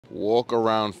Walk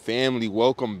around family,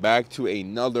 welcome back to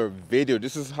another video.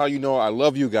 This is how you know I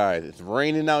love you guys. It's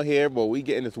raining out here, but we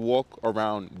getting this walk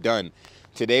around done.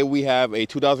 Today we have a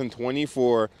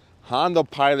 2024 Honda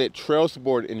Pilot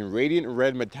TrailSport in radiant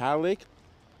red metallic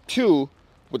 2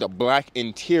 with a black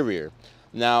interior.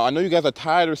 Now I know you guys are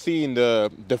tired of seeing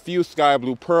the diffuse sky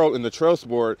blue pearl in the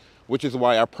TrailSport, which is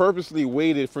why I purposely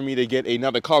waited for me to get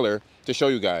another color to show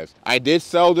you guys. I did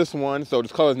sell this one, so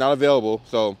this color is not available.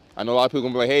 So I know a lot of people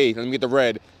gonna be like, hey, let me get the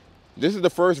red. This is the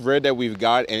first red that we've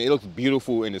got, and it looks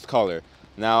beautiful in this color.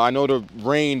 Now I know the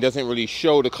rain doesn't really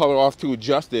show the color off to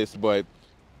justice, but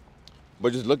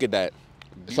just look at that.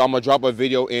 So I'm gonna drop a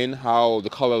video in how the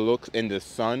color looks in the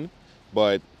sun,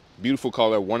 but beautiful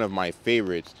color, one of my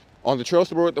favorites. On the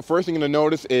TrailSport, the first thing you're gonna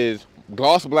notice is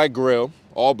gloss black grille,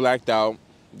 all blacked out.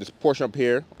 This portion up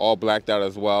here, all blacked out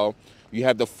as well. You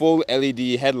have the full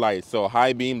LED headlights, so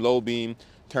high beam, low beam,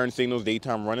 turn signals,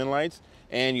 daytime running lights,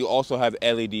 and you also have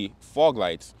LED fog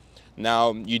lights.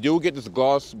 Now, you do get this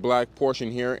gloss black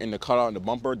portion here in the cutout and the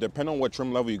bumper. Depending on what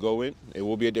trim level you go with, it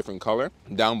will be a different color.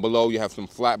 Down below, you have some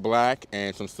flat black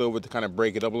and some silver to kind of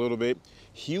break it up a little bit.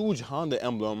 Huge Honda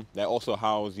emblem that also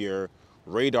houses your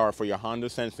radar for your Honda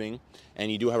sensing, and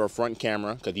you do have a front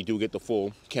camera because you do get the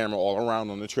full camera all around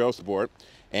on the TrailSport.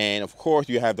 And of course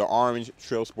you have the orange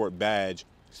TrailSport badge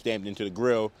stamped into the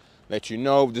grille, let you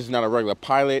know this is not a regular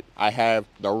Pilot. I have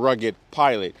the rugged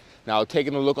Pilot. Now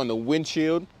taking a look on the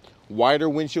windshield, wider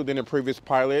windshield than the previous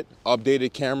Pilot,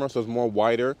 updated camera, so it's more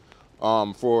wider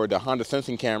for the Honda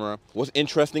sensing camera. What's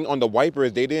interesting on the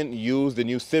wipers, they didn't use the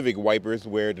new Civic wipers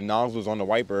where the nozzle's on the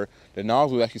wiper. The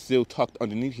nozzle is actually still tucked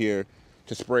underneath here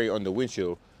to spray on the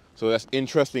windshield. So that's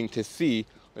interesting to see.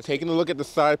 Taking a look at the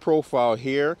side profile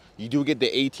here, you do get the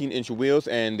 18-inch wheels,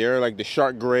 and they're like the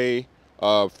shark gray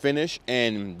finish.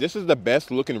 And this is the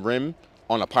best looking rim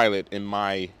on a Pilot in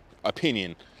my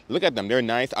opinion. Look at them, they're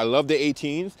nice. I love the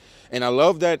 18s, and I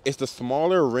love that it's the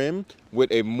smaller rim with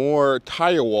a more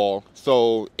tire wall,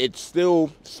 so it's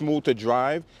still smooth to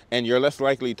drive, and you're less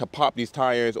likely to pop these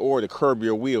tires or to curb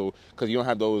your wheel because you don't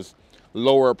have those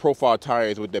lower profile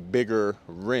tires with the bigger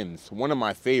rims. One of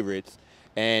my favorites.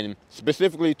 And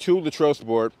specifically to the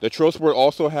TrailSport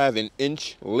also has an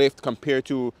inch lift compared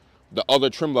to the other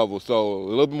trim levels, so a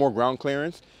little bit more ground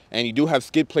clearance. And you do have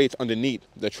skid plates underneath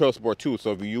the TrailSport too,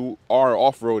 so if you are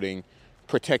off-roading,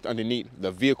 protect underneath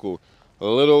the vehicle. A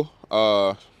little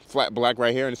flat black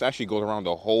right here, and this actually goes around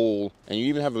the whole, and you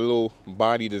even have a little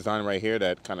body design right here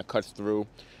that kind of cuts through.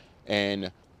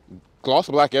 And gloss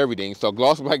black everything, so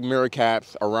gloss black mirror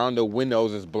caps, around the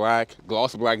windows is black,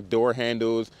 gloss black door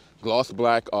handles, gloss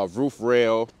black roof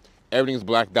rail, everything's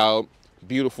blacked out.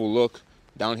 Beautiful look.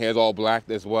 Down here is all black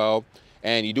as well.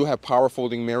 And you do have power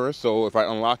folding mirrors, so if I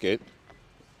unlock it,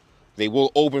 they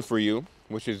will open for you,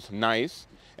 which is nice.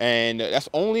 And that's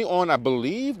only on, I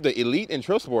believe, the Elite and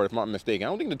TrailSport, if I'm not mistaken. I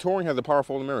don't think the Touring has the power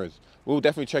folding mirrors. We'll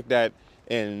definitely check that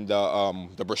in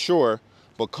the brochure.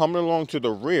 But coming along to the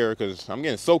rear, because I'm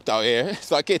getting soaked out here,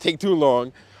 so I can't take too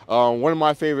long. One of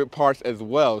my favorite parts as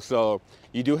well. So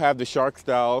you do have the shark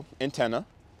style antenna,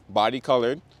 body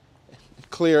colored,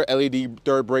 clear LED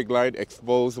third brake light,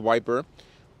 exposed wiper.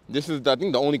 This is, I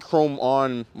think, the only chrome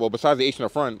on, well, besides the H in the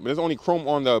front, but there's only chrome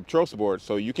on the TrailSport,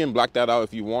 so you can black that out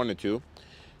if you wanted to.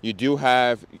 You do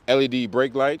have LED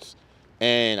brake lights,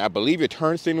 and I believe your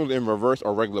turn signals in reverse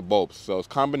are regular bulbs. So it's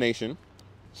combination,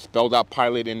 spelled out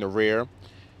Pilot in the rear.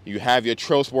 You have your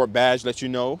TrailSport badge, let you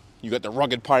know. You got the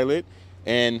rugged Pilot,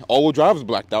 and all-wheel drive is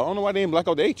blacked out. I don't know why they didn't black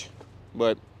out the H,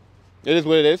 but it is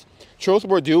what it is.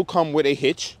 TrailSport do come with a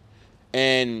hitch,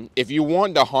 and if you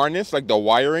want the harness, like the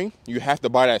wiring, you have to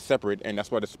buy that separate, and that's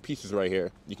why this piece is right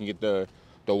here. You can get the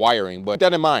wiring, but keep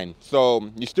that in mind. So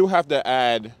you still have to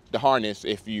add the harness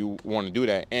if you want to do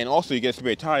that. And also you get a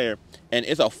spare tire, and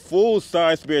it's a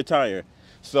full-size spare tire.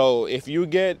 So if you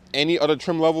get any other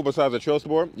trim level besides the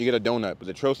TrailSport, you get a donut, but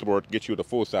the TrailSport gets you the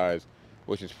full size,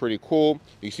 which is pretty cool.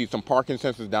 You see some parking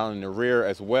sensors down in the rear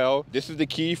as well. This is the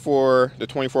key for the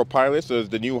 24 Pilot, so it's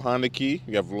the new Honda key.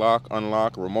 You have lock,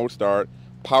 unlock, remote start,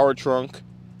 power trunk,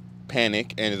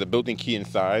 panic, and there's a built-in key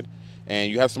inside.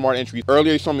 And you have smart entry.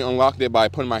 Earlier you saw me unlock it by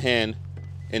putting my hand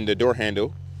in the door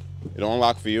handle. It'll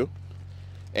unlock for you.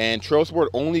 And TrailSport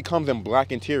only comes in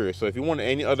black interior, so if you want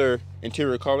any other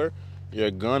interior color, you're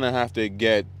gonna have to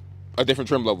get a different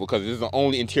trim level because this is the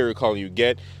only interior color you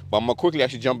get. But I'm gonna quickly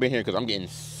actually jump in here because I'm getting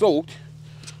soaked.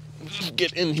 Just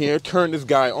get in here, turn this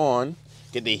guy on,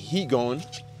 get the heat going.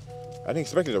 I didn't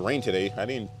expect it to rain today. I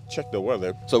didn't check the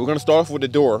weather. So we're gonna start off with the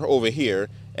door over here,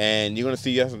 and you're gonna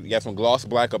see you have some gloss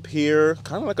black up here,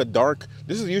 kind of like a dark.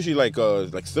 This is usually like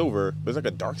silver, but it's like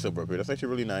a dark silver up here. That's actually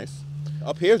really nice.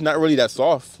 Up here is not really that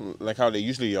soft like how they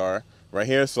usually are. Right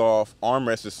here is soft,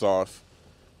 armrest is soft,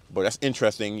 but that's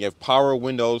interesting. You have power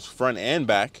windows front and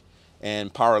back,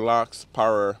 and power locks,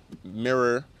 power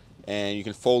mirror, and you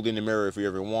can fold in the mirror if you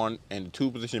ever want, and the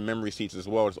 2-position memory seats as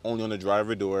well. It's only on the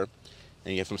driver door,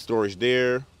 and you have some storage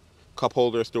there, cup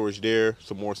holder storage there,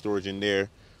 some more storage in there,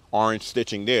 orange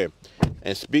stitching there.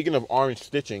 And speaking of orange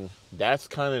stitching, that's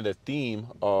kind of the theme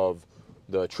of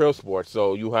the TrailSport.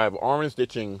 So you have orange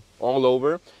stitching all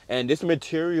over, and this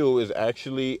material is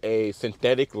actually a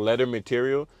synthetic leather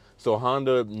material. So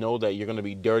Honda know that you're going to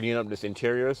be dirtying up this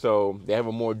interior, so they have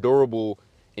a more durable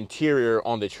interior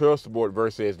on the TrailSport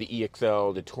versus the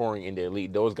EXL, the Touring, and the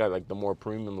Elite. Those guys like the more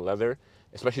premium leather,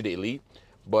 especially the Elite.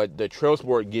 But the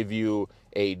TrailSport give you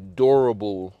a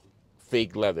durable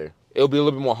fake leather. It'll be a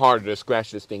little bit more harder to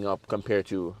scratch this thing up compared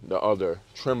to the other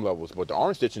trim levels. But the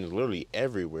orange stitching is literally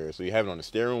everywhere. So you have it on the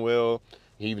steering wheel,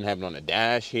 you even have it on the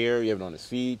dash here, you have it on the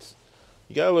seats.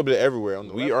 You got a little bit of everywhere.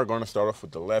 We are going to start off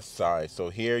with the left side. So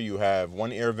here you have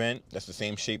one air vent. That's the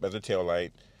same shape as a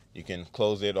taillight. You can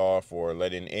close it off or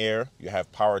let in air. You have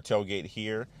power tailgate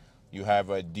here. You have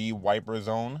a de-wiper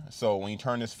zone. So when you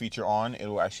turn this feature on, it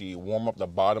will actually warm up the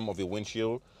bottom of your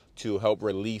windshield to help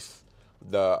release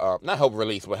the, not help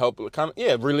release, but help kind of,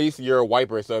 yeah, release your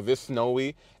wiper. So if it's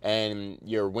snowy and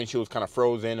your windshield is kind of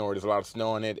frozen or there's a lot of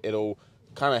snow on it, it'll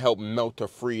kind of help melt to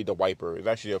free the wiper. It's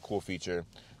actually a cool feature.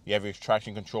 You have your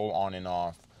traction control on and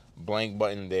off, blank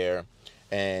button there,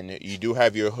 and you do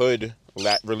have your hood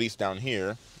release down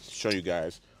here. Show you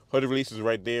guys. Hood release is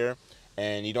right there,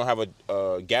 and you don't have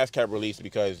a gas cap release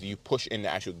because you push in the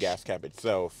actual gas cap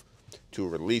itself to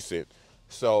release it.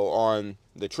 So on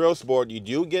the TrailSport, you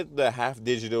do get the half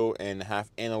digital and half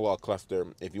analog cluster.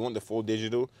 If you want the full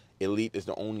digital, Elite is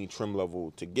the only trim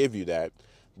level to give you that,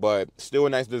 but still a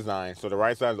nice design. So the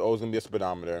right side is always going to be a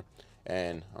speedometer,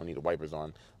 and I don't need the wipers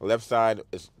on. The left side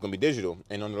is going to be digital,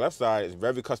 and on the left side it's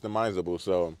very customizable.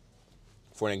 So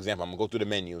for an example, I'm going to go through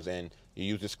the menus, and you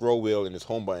use the scroll wheel and this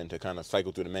home button to kind of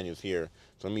cycle through the menus here.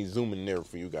 So let me zoom in there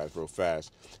for you guys real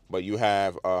fast. But you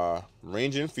have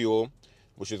range and fuel,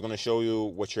 which is going to show you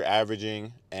what you're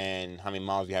averaging and how many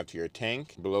miles you have to your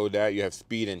tank. Below that, you have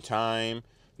speed and time.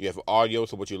 You have audio,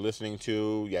 so what you're listening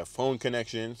to. You have phone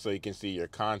connection, so you can see your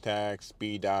contacts,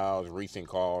 speed dials, recent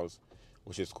calls,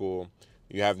 which is cool.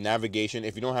 You have navigation.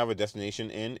 If you don't have a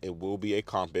destination in, it will be a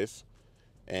compass.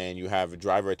 And you have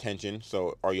driver attention,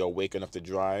 so are you awake enough to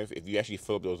drive? If you actually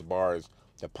fill up those bars,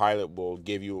 the pilot will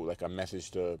give you like a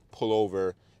message to pull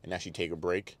over and actually take a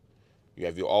break. You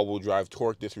have your all-wheel drive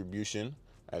torque distribution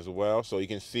as well, so you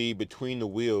can see between the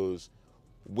wheels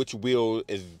which wheel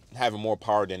is having more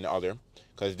power than the other,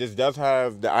 because this does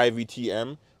have the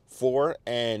IVTM 4,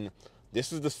 and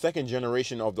this is the second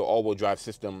generation of the all-wheel drive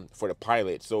system for the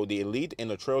Pilot. So the Elite and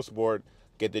the TrailSport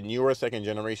get the newer second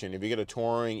generation. If you get a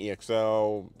Touring,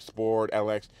 EXL, Sport,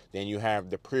 LX, then you have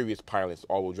the previous Pilot's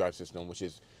all-wheel drive system, which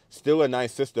is still a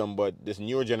nice system, but this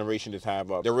newer generation just have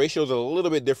the ratios are a little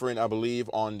bit different, I believe,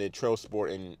 on the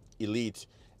TrailSport and Elite,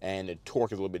 and the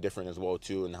torque is a little bit different as well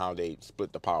too, and how they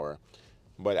split the power.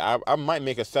 But I might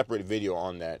make a separate video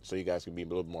on that so you guys can be a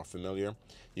little bit more familiar.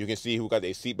 You can see who got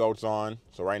their seatbelts on.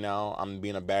 So right now I'm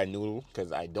being a bad noodle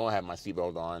because I don't have my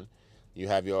seatbelt on. You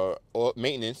have your oil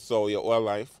maintenance, so your oil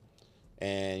life,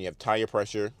 and you have tire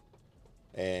pressure,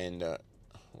 and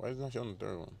why is it not showing the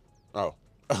third one? Oh,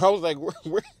 I was like,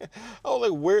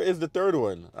 where is the third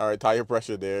one? All right, tire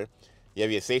pressure there. You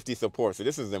have your safety support. So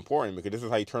this is important because this is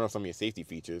how you turn on some of your safety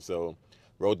features. So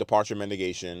road departure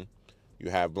mitigation. You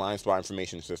have blind spot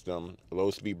information system, low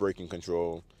speed braking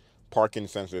control, parking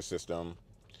sensor system.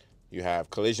 You have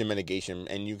collision mitigation,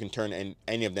 and you can turn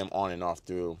any of them on and off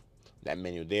through that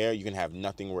menu there. You can have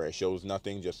nothing where it shows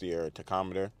nothing, just your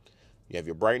tachometer. You have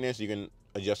your brightness. You can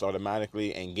adjust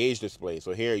automatically, and gauge display.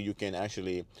 So here you can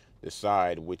actually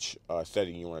decide which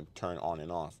setting you want to turn on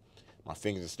and off. My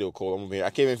fingers are still cold. I'm over here. I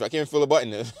can't even feel the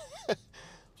button.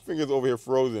 Fingers over here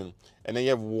frozen. And then you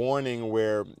have warning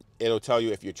where it'll tell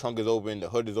you if your trunk is open, the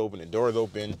hood is open, the door is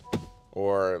open,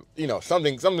 or you know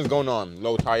something's going on.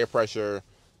 Low tire pressure,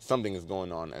 something is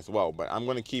going on as well. But I'm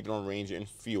going to keep it on range and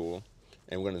fuel,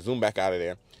 and we're going to zoom back out of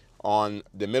there. On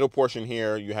the middle portion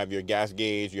here, you have your gas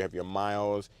gauge, you have your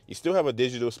miles. You still have a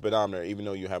digital speedometer, even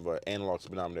though you have an analog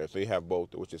speedometer. So you have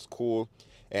both, which is cool.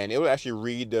 And it will actually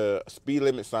read the speed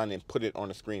limit sign and put it on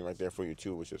the screen right there for you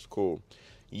too, which is cool.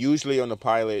 Usually on the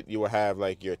Pilot, you will have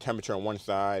like your temperature on one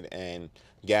side and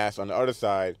gas on the other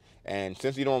side. And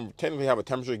since you don't technically have a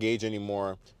temperature gauge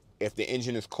anymore, if the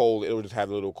engine is cold, it will just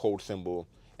have a little cold symbol.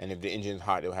 And if the engine is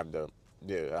hot, it will have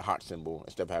the hot symbol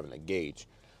instead of having a gauge.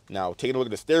 Now, taking a look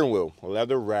at the steering wheel,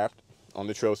 leather wrapped, on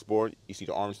the TrailSport. You see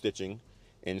the arm stitching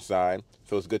inside.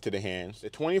 Feels good to the hands. The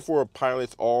 24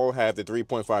 pilots all have the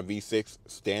 3.5 V6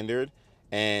 standard,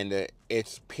 and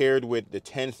it's paired with the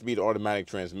 10-speed automatic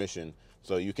transmission.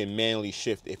 So you can manually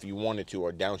shift if you wanted to,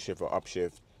 or downshift or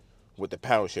upshift with the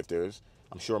paddle shifters.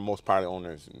 I'm sure most pilot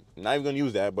owners not even going to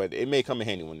use that, but it may come in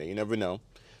handy one day. You never know.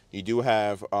 You do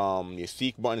have your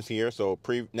seek buttons here. So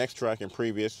next track and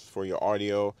previous for your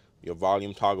audio, your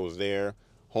volume toggles there.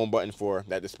 Home button for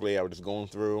that display I was just going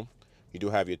through. You do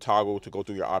have your toggle to go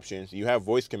through your options. You have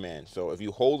voice command. So if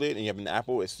you hold it and you have an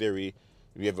Apple, it's Siri.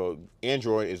 If you have an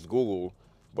Android, it's Google.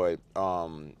 But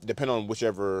depending on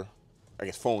whichever, I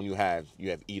guess, phone you have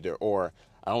either. Or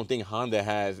I don't think Honda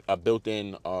has a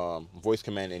built-in voice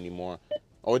command anymore.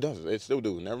 Oh, it does. It still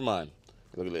do. Never mind.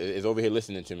 Look, it's over here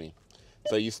listening to me.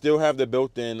 So you still have the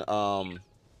built-in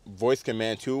voice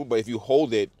command too. But if you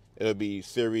hold it, it'll be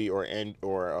Siri or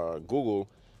Google.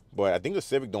 But I think the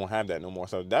Civic don't have that no more.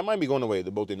 So that might be going away,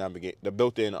 the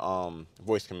built-in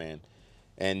voice command.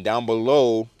 And down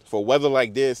below, for weather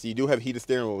like this, you do have heated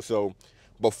steering wheel. So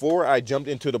before I jumped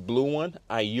into the blue one,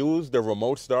 I used the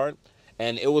remote start.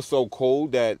 And it was so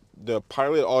cold that the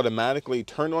pilot automatically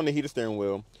turned on the heated steering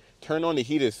wheel, turned on the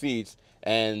heated seats,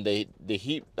 and the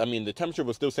heat, I mean, the temperature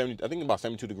was still 70, I think about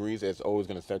 72 degrees, as always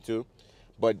going to set to.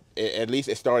 But at least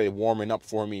it started warming up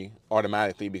for me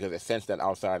automatically because it sensed that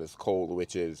outside is cold,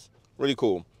 which is really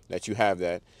cool that you have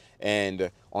that.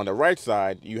 And on the right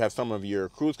side, you have some of your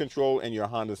cruise control and your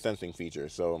Honda sensing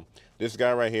features. So this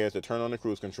guy right here is to turn on the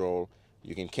cruise control.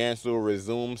 You can cancel,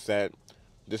 resume, set.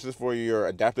 This is for your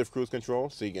adaptive cruise control,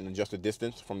 so you can adjust the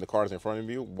distance from the cars in front of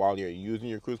you while you're using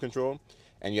your cruise control.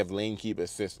 And you have lane keep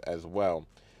assist as well.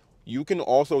 You can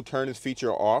also turn this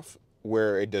feature off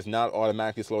where it does not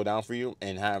automatically slow down for you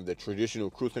and have the traditional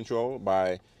cruise control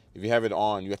by, if you have it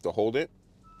on, you have to hold it.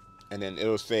 And then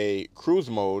it'll say cruise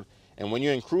mode. And when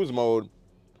you're in cruise mode,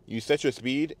 you set your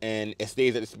speed and it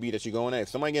stays at the speed that you're going at. If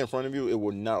somebody gets in front of you, it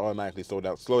will not automatically slow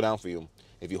down for you.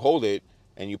 If you hold it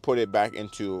and you put it back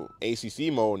into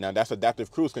ACC mode, now that's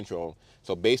adaptive cruise control.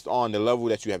 So based on the level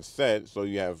that you have set, so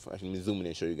you have, let me zoom in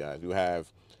and show you guys. You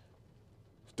have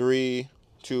 3,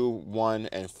 2, 1,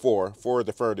 and 4. 4 is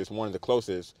the furthest, 1 is the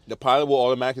closest. The pilot will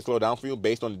automatically slow down for you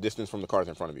based on the distance from the cars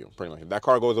in front of you, pretty much. If that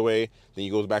car goes away, then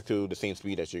you goes back to the same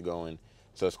speed that you're going.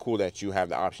 So it's cool that you have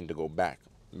the option to go back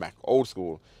old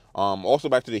school. Also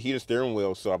back to the heated steering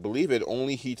wheel. So I believe it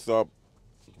only heats up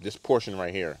this portion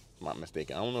right here, if I'm not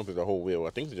mistaken. I don't know if it's the whole wheel. I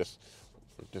think it's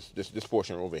just this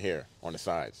portion over here on the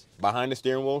sides. Behind the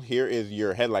steering wheel, here is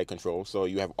your headlight control. So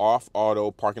you have off,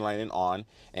 auto, parking light, and on.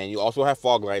 And you also have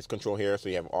fog lights control here. So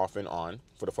you have off and on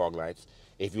for the fog lights.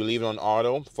 If you leave it on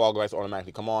auto, fog lights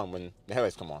automatically come on when the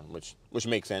headlights come on, which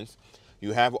makes sense.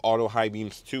 You have auto high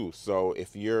beams too. So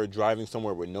if you're driving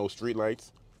somewhere with no street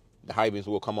lights, the high beams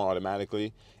will come on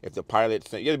automatically. If the pilot,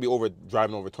 you have to be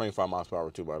driving over 25 miles per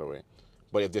hour too, by the way.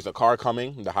 But if there's a car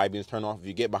coming, the high beams turn off. If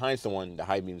you get behind someone, the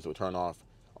high beams will turn off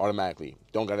automatically.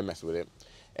 Don't gotta mess with it.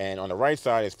 And on the right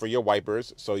side is for your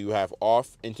wipers. So you have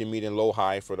off, intermediate, low,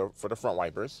 high for the front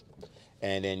wipers.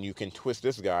 And then you can twist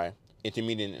this guy,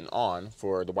 intermediate and on,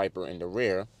 for the wiper in the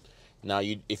rear. Now,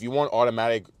 if you want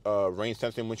automatic rain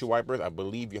sensing windshield wipers, I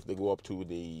believe you have to go up to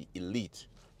the Elite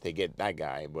to get that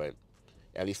guy. But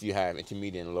at least you have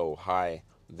intermediate and low, high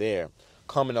there.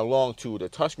 Coming along to the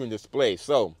touchscreen display.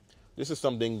 So this is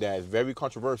something that is very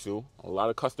controversial. A lot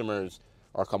of customers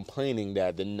are complaining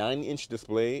that the 9-inch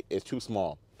display is too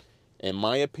small. In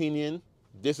my opinion,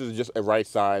 this is just a right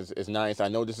size. It's nice. I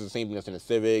know this is the same thing that's in the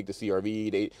Civic, the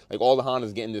CR-V. Like all the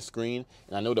Hondas getting this screen.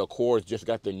 And I know the Accords just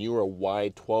got the newer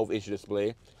wide 12-inch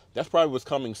display. That's probably what's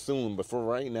coming soon. But for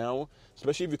right now,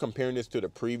 especially if you're comparing this to the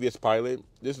previous Pilot,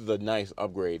 this is a nice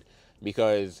upgrade.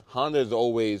 Because Honda is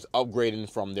always upgrading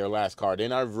from their last car. They're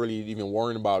not really even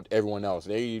worrying about everyone else.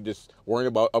 They're just worrying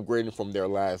about upgrading from their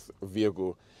last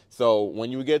vehicle. So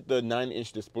when you get the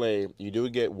 9-inch display, you do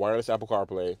get wireless Apple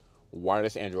CarPlay,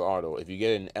 wireless Android Auto. If you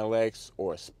get an LX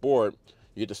or a Sport,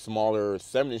 you get the smaller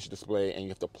 7-inch display and you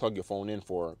have to plug your phone in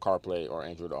for CarPlay or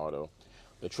Android Auto.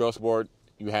 The TrailSport,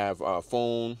 you have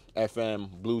phone,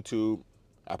 FM, Bluetooth,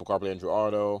 Apple CarPlay, Android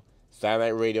Auto,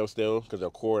 satellite radio still, because the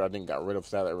Accord, I think, got rid of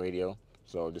satellite radio.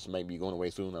 So this might be going away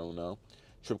soon, I don't know.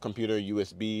 Trip computer,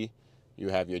 USB. You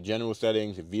have your general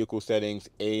settings, your vehicle settings,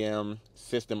 AM,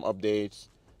 system updates.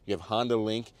 You have Honda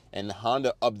Link, and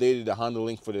Honda updated the Honda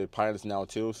Link for the pilots now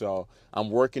too. So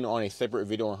I'm working on a separate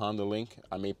video on Honda Link.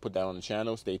 I may put that on the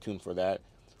channel. Stay tuned for that.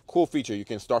 Cool feature. You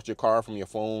can start your car from your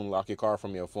phone, lock your car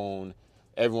from your phone.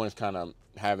 Everyone's kind of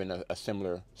having a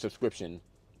similar subscription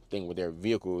thing with their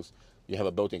vehicles. You have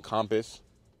a built-in compass.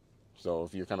 So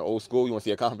if you're kind of old school, you want to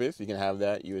see a compass, you can have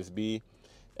that USB.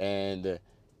 And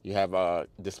you have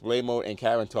display mode and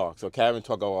cabin talk. So cabin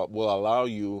talk will allow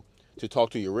you to talk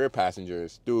to your rear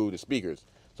passengers through the speakers.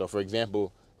 So for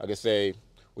example, I can say,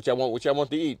 which I want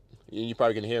to eat. You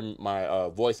probably can hear my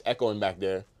voice echoing back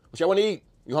there. Which I want to eat.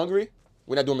 You hungry?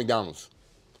 We're not doing McDonald's.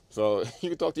 So you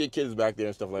can talk to your kids back there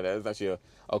and stuff like that. It's actually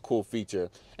a cool feature.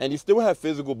 And you still have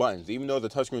physical buttons. Even though it's a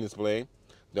touchscreen display,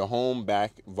 the home,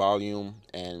 back, volume,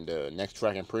 and next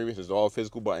track and previous is all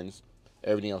physical buttons.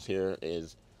 Everything else here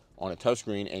is on a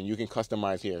touchscreen, and you can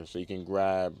customize here. So you can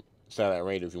grab satellite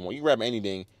radio if you want. You can grab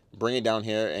anything, bring it down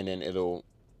here, and then it'll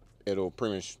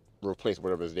pretty much replace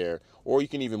whatever's there. Or you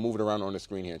can even move it around on the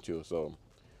screen here too. So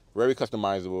very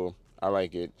customizable. I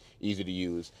like it. Easy to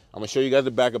use. I'm going to show you guys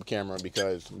the backup camera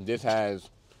because this has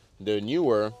the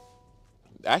newer...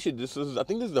 Actually, I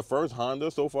think this is the first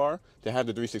Honda so far to have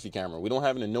the 360 camera. We don't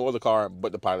have it in no other car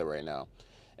but the Pilot right now.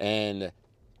 And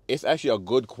it's actually a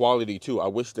good quality too. I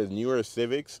wish the newer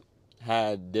Civics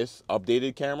had this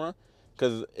updated camera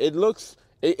because it looks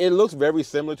very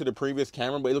similar to the previous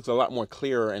camera, but it looks a lot more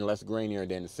clearer and less grainier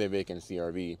than the Civic and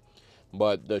CRV.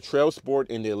 But the TrailSport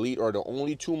and the Elite are the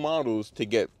only two models to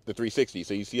get the 360.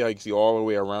 So you see how you can see all the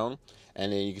way around,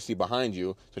 and then you can see behind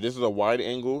you. So this is a wide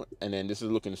angle, and then this is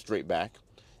looking straight back.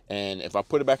 And if I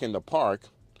put it back in the park,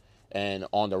 and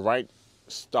on the right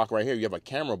stock right here, you have a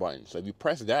camera button. So if you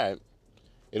press that,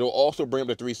 it'll also bring up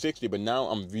the 360, but now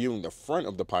I'm viewing the front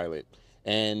of the Pilot.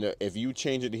 And if you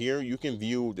change it here, you can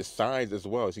view the sides as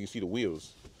well, so you can see the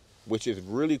wheels, which is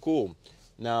really cool.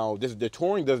 Now, the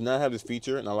Touring does not have this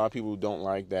feature, and a lot of people don't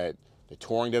like that the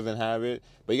Touring doesn't have it.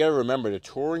 But you gotta remember, the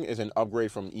Touring is an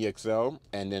upgrade from EXL,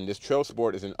 and then this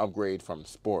TrailSport is an upgrade from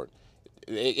Sport.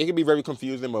 It can be very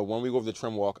confusing, but when we go over the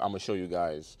trim walk, I'm gonna show you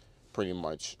guys pretty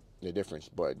much the difference.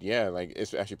 But yeah, like,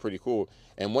 it's actually pretty cool.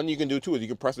 And one you can do too is you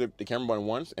can press the camera button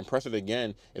once and press it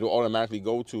again. It'll automatically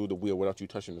go to the wheel without you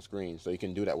touching the screen. So you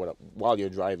can do that while you're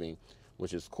driving,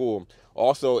 which is cool.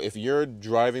 Also, if you're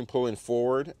driving, pulling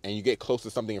forward, and you get close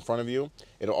to something in front of you,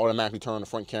 it'll automatically turn on the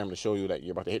front camera to show you that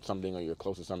you're about to hit something or you're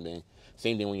close to something.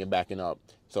 Same thing when you're backing up.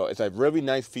 So it's a really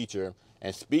nice feature.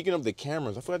 And speaking of the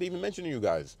cameras, I forgot to even mention to you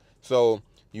guys. So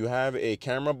you have a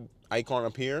camera icon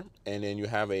up here, and then you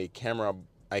have a camera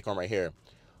icon right here.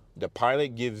 The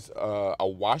Pilot gives a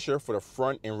washer for the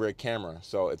front and rear camera.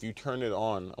 So if you turn it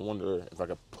on, I wonder if I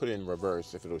could put it in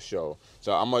reverse, if it'll show.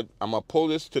 So I'm gonna pull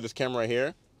this to this camera right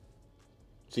here.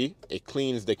 See, it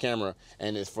cleans the camera,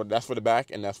 and that's for the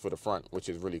back and that's for the front, which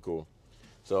is really cool.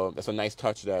 So that's a nice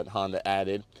touch that Honda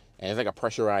added, and it's like a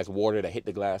pressurized water that hit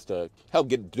the glass to help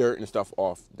get dirt and stuff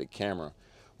off the camera.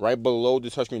 Right below the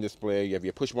touchscreen display, you have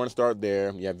your push button start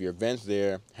there, you have your vents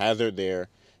there, hazard there.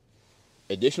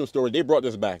 Additional storage, they brought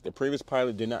this back. The previous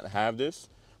Pilot did not have this,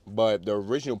 but the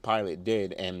original Pilot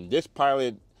did. And this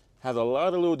Pilot has a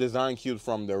lot of little design cues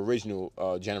from the original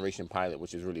generation Pilot,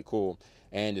 which is really cool.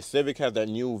 And the Civic has that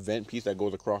new vent piece that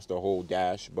goes across the whole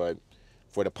dash, but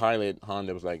for the Pilot,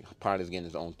 Honda was like, Pilot's getting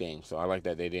his own thing. So I like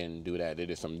that they didn't do that. They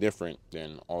did something different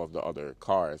than all of the other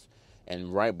cars.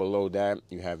 And right below that,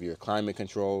 you have your climate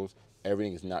controls.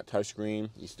 Everything is not touchscreen.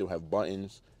 You still have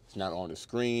buttons. It's not on the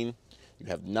screen. You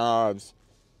have knobs.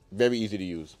 Very easy to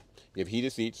use. You have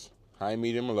heated seats, high,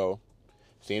 medium, or low.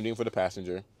 Same thing for the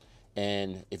passenger.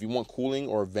 And if you want cooling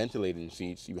or ventilating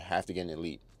seats, you have to get an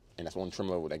Elite. And that's one trim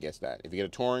level that gets that. If you get a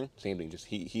Touring, same thing, just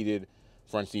heated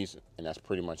front seats, and that's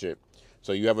pretty much it.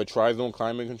 So you have a tri-zone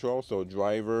climate control. So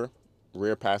driver,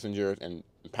 rear passengers, and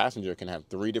passenger can have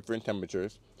 3 different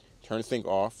temperatures. Turn sync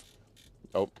off.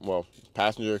 Oh, well,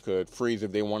 passenger could freeze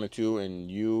if they wanted to,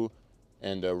 and you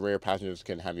and the rear passengers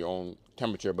can have your own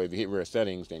temperature. But if you hit rear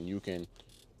settings, then you can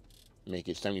make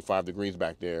it 75 degrees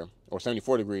back there, or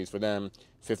 74 degrees for them,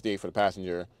 58 for the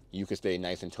passenger. You can stay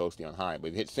nice and toasty on high. But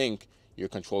if you hit sync, you're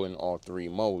controlling all 3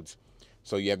 modes.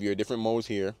 So you have your different modes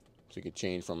here. So you can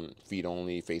change from feet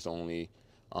only, face only.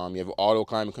 You have auto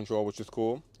climate control, which is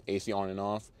cool. AC on and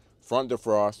off. Front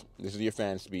defrost. This is your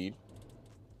fan speed.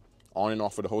 On and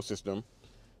off for the whole system.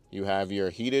 You have your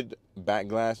heated back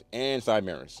glass and side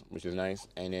mirrors, which is nice.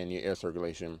 And then your air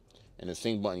circulation. And the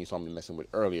sync button you saw me messing with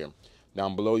earlier.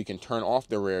 Down below, you can turn off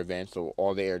the rear vent, so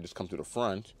all the air just comes to the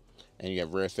front. And you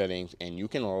have rear settings, and you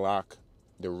can lock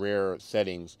the rear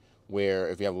settings where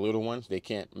if you have little ones, they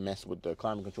can't mess with the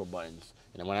climate control buttons.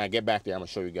 And when I get back there, I'm going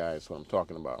to show you guys what I'm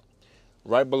talking about.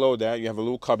 Right below that, you have a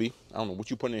little cubby. I don't know what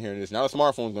you put in here. Now the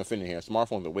smartphone's going to fit in here.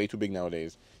 Smartphones are way too big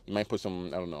nowadays. You might put some,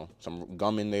 I don't know, some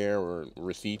gum in there or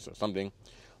receipts or something.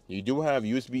 You do have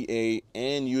USB-A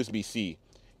and USB-C.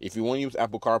 If you want to use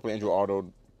Apple CarPlay, Android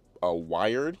Auto,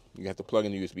 wired, you have to plug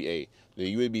in the USB-A.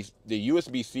 The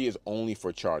USB-C is only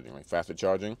for charging, like faster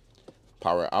charging,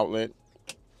 power outlet.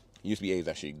 USB-A is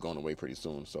actually going away pretty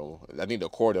soon, so I think the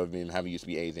cord doesn't even have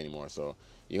USB-A's anymore, so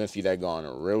you're going to see that gone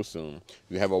real soon.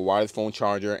 You have a wireless phone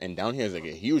charger, and down here is like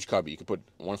a huge cubby. You can put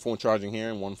one phone charging here,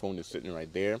 and one phone is sitting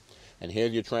right there. And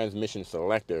here's your transmission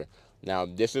selector. Now,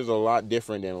 this is a lot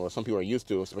different than what some people are used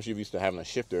to, especially if you're used to having a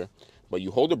shifter. But you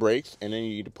hold the brakes, and then you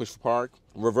need to push for park.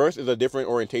 Reverse is a different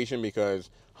orientation because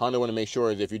Honda want to make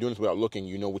sure that if you're doing this without looking,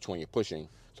 you know which one you're pushing.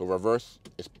 So reverse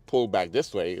is pull back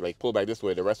this way, like pull back this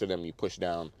way. The rest of them you push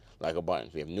down like a button.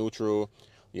 So you have neutral,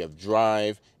 you have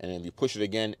drive, and then if you push it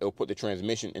again, it'll put the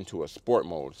transmission into a sport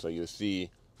mode. So you'll see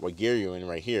what gear you're in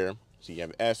right here. So you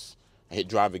have S, I hit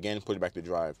drive again, put it back to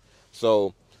drive.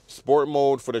 So sport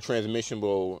mode for the transmission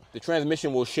will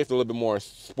shift a little bit more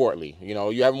sportly. You know,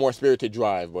 you have more spirited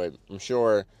drive, but I'm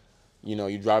sure, you know,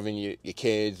 you're driving your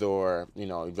kids, or, you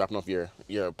know, you're dropping off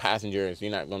your passengers.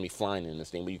 You're not going to be flying in this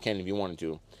thing, but you can if you wanted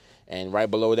to. And right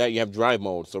below that, you have drive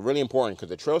mode. So really important, because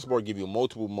the TrailSport give you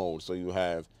multiple modes. So you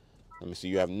have, let me see,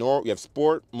 you have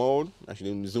sport mode.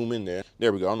 Actually, let me zoom in there.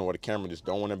 There we go. I don't know why the camera just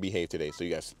don't want to behave today. So you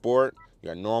got sport, you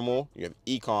got normal, you have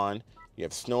econ, you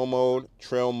have snow mode,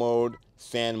 trail mode,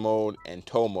 sand mode, and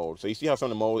tow mode. So you see how some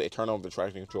of the modes, they turn off the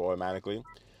traction control automatically.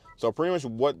 So pretty much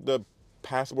what the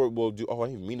Passport will do. Oh, I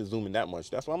didn't even mean to zoom in that much.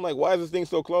 That's why I'm like, why is this thing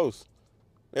so close?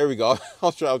 There we go. I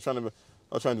was trying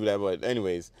to do that, but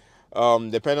anyways,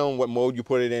 depending on what mode you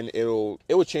put it in, it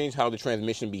will change how the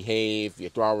transmission behave, your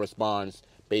throttle response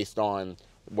based on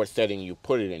what setting you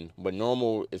put it in. But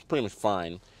normal is pretty much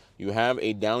fine. You have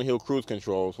a downhill cruise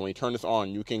control, so when you turn this on,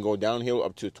 you can go downhill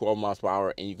up to 12 miles per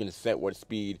hour, and you can set what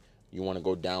speed you want to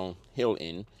go downhill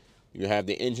in. You have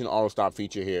the engine auto stop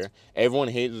feature here. Everyone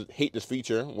hate this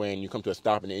feature when you come to a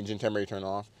stop and the engine temperature turn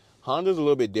off. Honda's a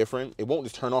little bit different. It won't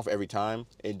just turn off every time.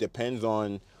 It depends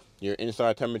on your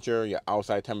inside temperature, your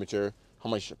outside temperature, how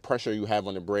much pressure you have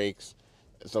on the brakes.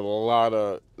 It's a lot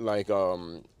of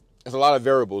it's a lot of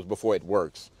variables before it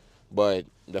works. But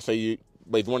if you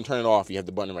want to turn it off, you have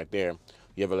the button right there.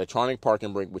 You have electronic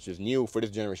parking brake, which is new for this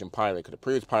generation Pilot, because the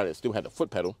previous Pilot still had the foot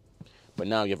pedal. But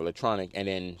now you have electronic, and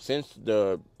then since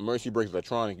the emergency brake is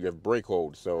electronic, you have brake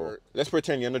hold. So let's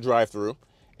pretend you're in the drive-through,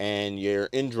 and you're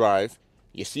in drive.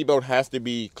 Your seatbelt has to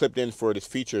be clipped in for this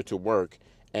feature to work,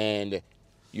 and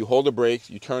you hold the brakes,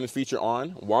 you turn the feature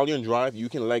on. While you're in drive, you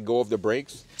can let go of the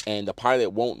brakes, and the Pilot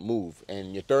won't move.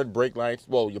 And your third brake lights,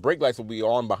 well, your brake lights will be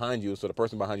on behind you, so the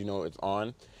person behind you knows it's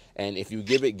on. And if you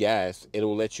give it gas, it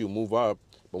will let you move up.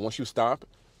 But once you stop,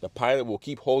 the Pilot will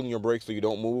keep holding your brakes so you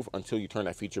don't move until you turn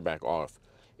that feature back off.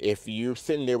 If you're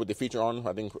sitting there with the feature on,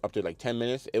 I think up to like 10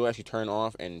 minutes, it will actually turn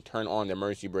off and turn on the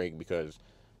emergency brake, because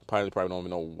the Pilot probably don't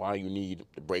even know why you need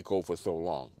the brake hold for so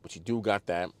long. But you do got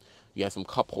that. You have some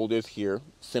cup holders here,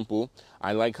 simple.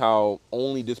 I like how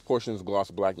only this portion is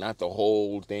gloss black, not the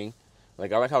whole thing.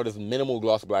 Like, I like how there's minimal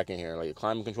gloss black in here. Like, your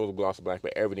climate control is gloss black,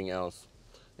 but everything else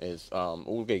is,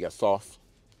 okay, you got soft.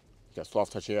 You got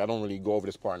soft touch here. I don't really go over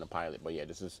this part in the Pilot, but yeah,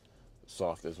 this is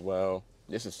soft as well.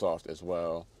 This is soft as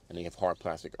well. And then you have hard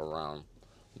plastic around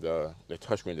the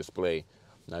touchscreen display.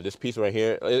 Now this piece right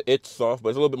here, it's soft, but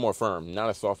it's a little bit more firm. Not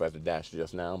as soft as the dash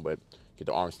just now, but get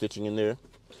the arm stitching in there.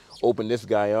 Open this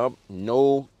guy up.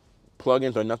 No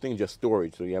plugins or nothing, just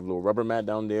storage. So you have a little rubber mat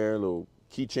down there, a little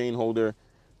keychain holder.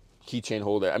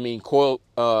 I mean,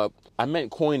 I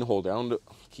meant coin holder. I don't know,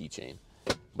 keychain.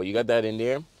 But you got that in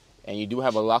there. And you do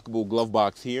have a lockable glove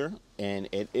box here, and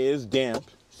it is damp.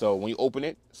 So when you open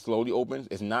it, slowly opens.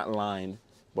 It's not lined,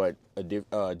 but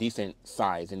a decent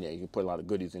size in there. You can put a lot of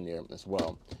goodies in there as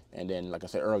well. And then, like I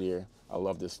said earlier, I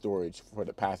love this storage for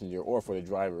the passenger or for the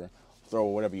driver. Throw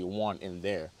whatever you want in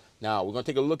there. Now, we're going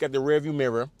to take a look at the rear view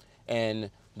mirror.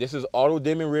 And this is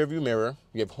auto-dimming rear view mirror.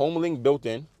 You have HomeLink built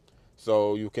in.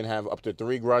 So you can have up to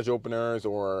 3 garage openers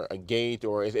or a gate,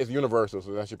 or it's universal,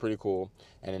 so that's actually pretty cool.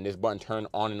 And then this button turn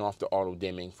on and off the auto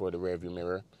dimming for the rear view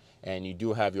mirror. And you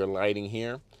do have your lighting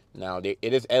here. Now it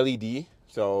is LED,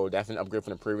 so that's an upgrade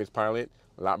from the previous Pilot,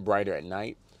 a lot brighter at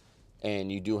night.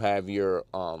 And you do have your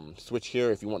switch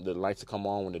here if you want the lights to come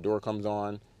on when the door comes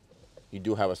on. You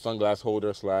do have a sunglass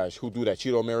holder / who do that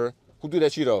Cheeto mirror. Who do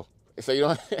that Cheeto? So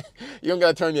you don't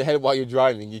gotta turn your head while you're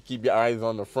driving. You keep your eyes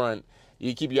on the front.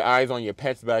 You keep your eyes on your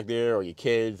pets back there, or your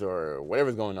kids, or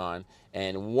whatever's going on.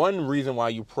 And one reason why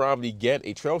you probably get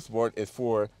a TrailSport is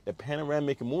for the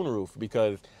panoramic moonroof,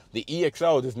 because the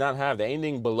EXL does not have that.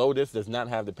 Anything below this does not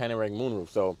have the panoramic moonroof.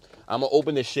 So I'm going to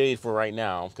open the shade for right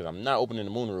now, because I'm not opening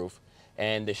the moonroof.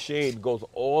 And the shade goes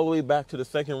all the way back to the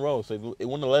second row. So if you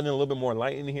want to let in a little bit more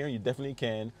light in here, you definitely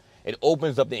can. It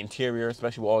opens up the interior,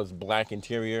 especially with all this black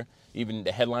interior. Even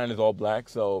the headline is all black,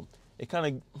 so it kind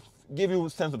of gives you a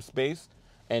sense of space.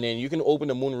 And then you can open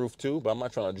the moonroof too, but I'm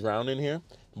not trying to drown in here.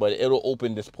 But it'll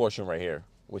open this portion right here,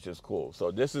 which is cool.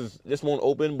 So this won't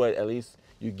open, but at least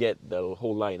you get the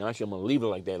whole light. And actually, I'm gonna leave it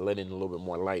like that, let in a little bit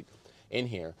more light in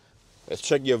here. Let's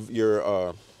check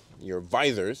your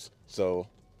visors. So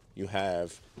you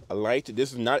have a light.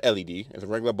 This is not LED. It's a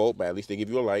regular bolt, but at least they give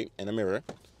you a light and a mirror.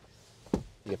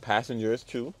 Your passengers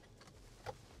too.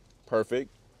 Perfect.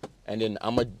 And then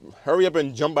I'm gonna hurry up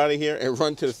and jump out of here and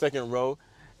run to the second row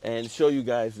and show you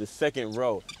guys the second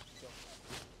row.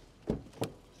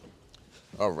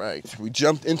 All right, we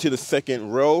jumped into the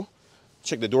second row.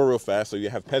 Check the door real fast. So you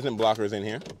have peasant blockers in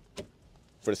here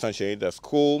for the sunshade. That's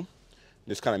cool.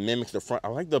 This kind of mimics the front. I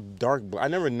like the dark black. I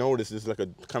never noticed this is like a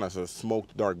kind of a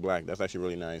smoked dark black. That's actually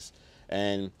really nice.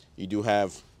 And you do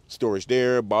have storage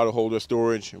there, bottle holder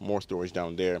storage, more storage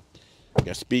down there. You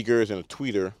got speakers and a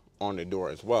tweeter on the door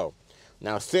as well.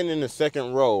 Now sitting in the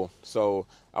second row, so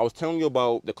I was telling you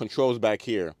about the controls back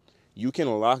here. You can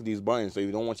lock these buttons so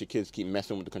you don't want your kids to keep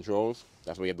messing with the controls.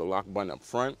 That's why you have the lock button up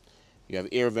front. You have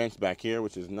air vents back here,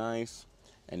 which is nice.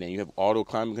 And then you have auto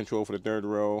climate control for the third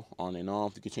row, on and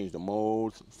off. You can change the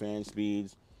modes, fan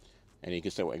speeds, and you can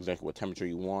set exactly what temperature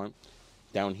you want.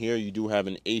 Down here, you do have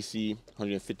an AC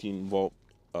 115 volt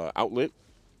outlet,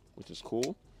 which is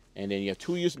cool. And then you have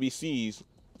two USB-Cs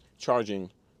charging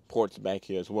ports back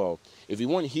here as well. If you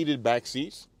want heated back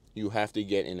seats, you have to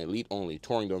get an Elite only.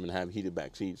 Touring them and have heated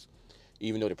back seats.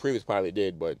 Even though the previous pilot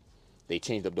did, but they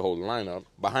changed up the whole lineup.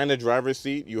 Behind the driver's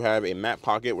seat, you have a mat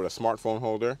pocket with a smartphone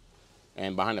holder.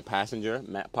 And behind the passenger,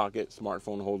 mat pocket,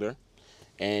 smartphone holder.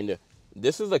 And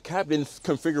this is a captain's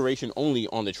configuration only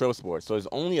on the TrailSport. So it's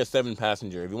only a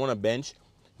 7-passenger. If you want a bench,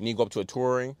 you need to go up to a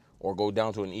touring or go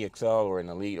down to an EXL or an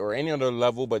Elite or any other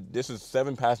level. But this is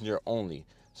 7-passenger only.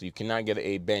 So you cannot get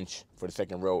a bench for the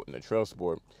second row in the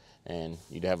TrailSport. And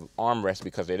you'd have armrests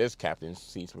because it is captain's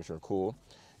seats, which are cool.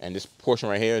 And this portion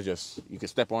right here is just, you can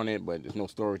step on it, but there's no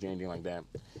storage or anything like that.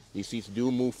 These seats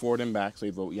do move forward and back, so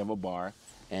you have a bar.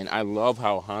 And I love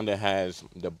how Honda has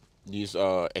these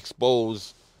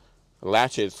exposed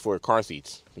latches for car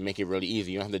seats to make it really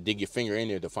easy. You don't have to dig your finger in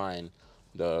there to find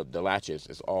the latches.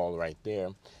 It's all right there.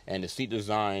 And the seat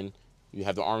design, you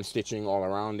have the arm stitching all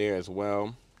around there as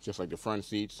well, just like the front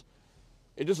seats.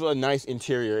 It's just a nice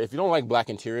interior. If you don't like black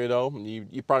interior though,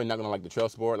 you're probably not gonna like the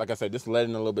TrailSport. Like I said, this let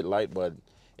in a little bit light, but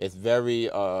it's very,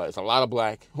 it's a lot of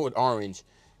black with orange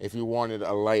if you wanted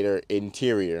a lighter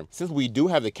interior. Since we do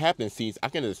have the captain seats, I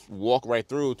can just walk right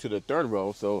through to the third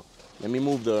row. So let me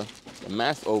move the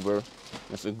mask over.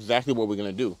 That's exactly what we're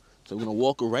gonna do. So we're gonna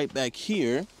walk right back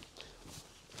here.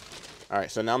 All right,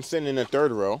 so now I'm sitting in the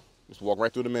third row. Just walk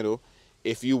right through the middle.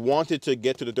 If you wanted to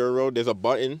get to the third row, there's a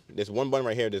button. There's one button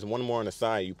right here. There's one more on the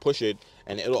side. You push it,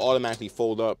 and it'll automatically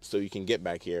fold up so you can get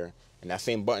back here. And that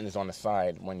same button is on the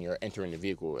side when you're entering the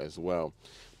vehicle as well.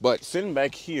 But sitting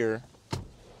back here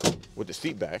with the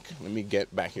seat back, let me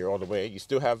get back here all the way. You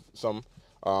still have some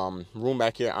room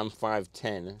back here. I'm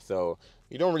 5'10", so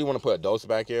you don't really want to put adults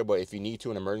back here, but if you need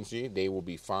to in emergency, they will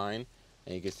be fine.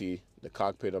 And you can see the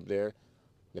cockpit up there.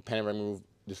 The panoramic roof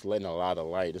just letting a lot of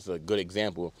light. This is a good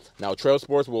example. Now,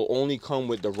 TrailSports will only come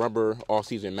with the rubber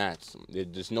all-season mats.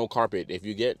 There's no carpet. If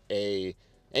you get any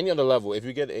other level, if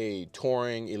you get a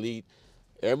Touring, Elite,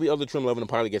 every other trim level in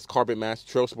the pilot gets carpet mats.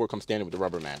 TrailSport comes standard with the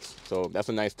rubber mats. So that's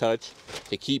a nice touch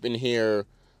to keep in here,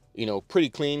 you know, pretty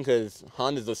clean, because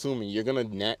Honda's assuming you're gonna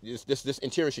this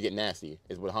interior should get nasty,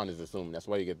 is what Honda's assuming. That's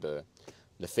why you get the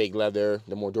fake leather,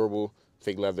 the more durable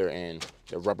fake leather, and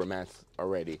the rubber mats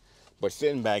already. But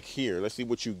sitting back here, let's see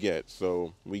what you get.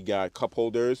 So we got cup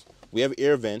holders. We have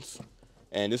air vents,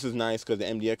 and this is nice because the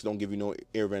MDX don't give you no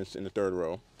air vents in the third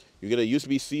row. You get a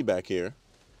USB-C back here,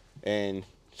 and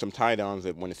some tie-downs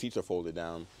when the seats are folded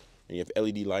down. And you have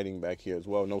LED lighting back here as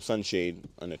well. No sunshade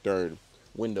on the third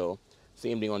window.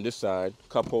 Same thing on this side.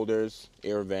 Cup holders,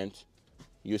 air vent,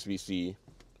 USB-C,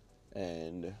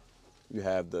 and you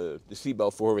have the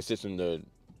seatbelt for whoever sits in the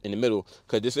middle,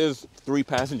 because this is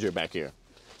 3-passenger back here.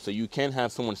 So you can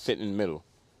have someone sit in the middle,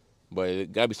 but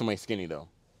it gotta be somebody skinny though.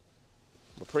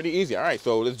 But pretty easy. All right,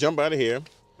 so let's jump out of here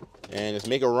and let's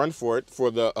make a run for it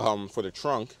for the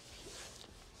trunk.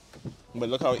 But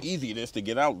look how easy it is to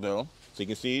get out though. So you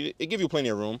can see it gives you plenty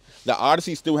of room. The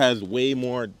Odyssey still has way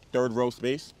more third row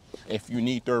space if you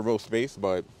need third row space,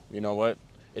 but you know what?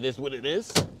 It is what it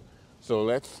is. So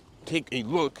let's take a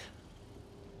look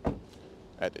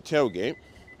at the tailgate.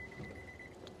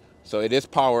 So it is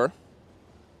power.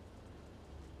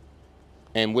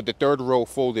 And with the third row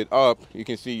folded up, you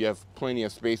can see you have plenty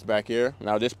of space back here.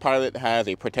 Now this Pilot has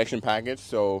a protection package,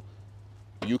 so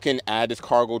you can add this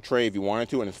cargo tray if you wanted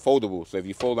to, and it's foldable. So if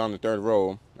you fold down the third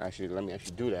row, actually, let me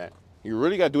actually do that. You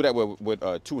really gotta do that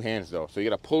with 2 hands though. So you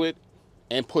gotta pull it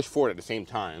and push forward at the same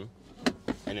time,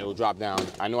 and it'll drop down.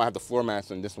 I know I have the floor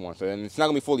mats on this one, so then it's not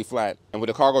gonna be fully flat. And with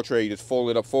the cargo tray, you just fold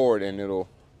it up forward and it'll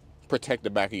protect the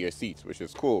back of your seats, which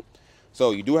is cool.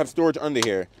 So you do have storage under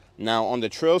here. Now on the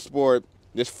TrailSport,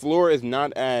 this floor is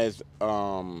not as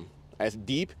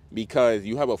deep because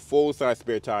you have a full-size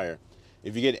spare tire.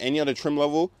 If you get any other trim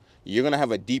level, you're gonna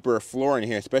have a deeper floor in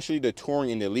here, especially the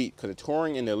Touring and the Elite, because the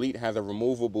Touring and the Elite has a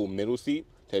removable middle seat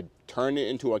to turn it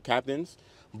into a captain's.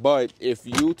 But if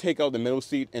you take out the middle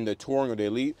seat in the Touring or the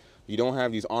Elite, you don't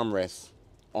have these armrests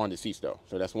on the seats though.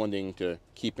 So that's one thing to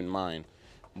keep in mind.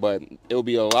 But it'll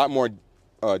be a lot more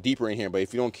deeper in here. But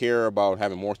if you don't care about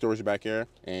having more storage back here,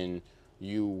 and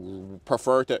you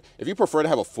prefer to, if you prefer to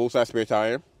have a full-size spare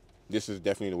tire, this is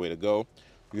definitely the way to go.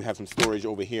 You have some storage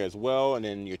over here as well, and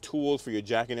then your tools for your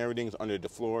jack and everything is under the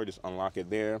floor. Just unlock it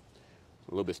there. A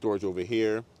little bit of storage over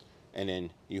here, and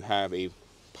then you have a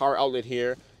power outlet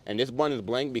here. And this button is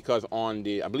blank because on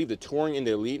the, I believe the Touring and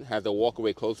the Elite has the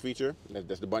walk-away close feature.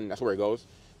 That's the button, that's where it goes.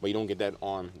 But you don't get that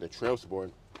on the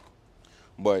TrailSport.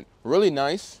 But really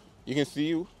nice. You can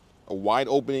see a wide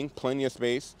opening, plenty of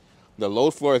space. The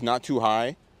load floor is not too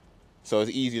high, so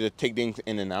it's easy to take things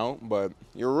in and out. But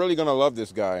you're really gonna love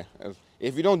this guy.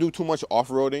 If you don't do too much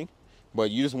off-roading, but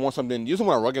you just want something, you just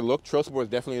want a rugged look, TrailSport is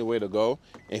definitely the way to go.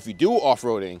 And if you do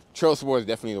off-roading, TrailSport is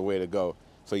definitely the way to go.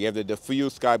 So you have the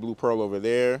diffused sky blue pearl over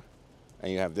there,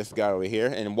 and you have this guy over here.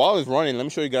 And while it's running, let me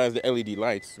show you guys the LED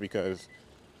lights, because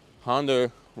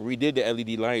Honda redid the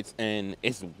LED lights, and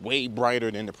it's way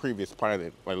brighter than the previous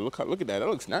Pilot. Like look at that. That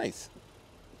looks nice.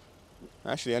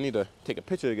 Actually, I need to take a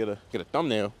picture to get a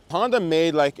thumbnail. Honda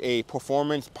made like a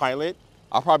performance Pilot.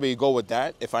 I'll probably go with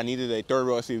that if I needed a third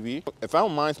row SUV. If I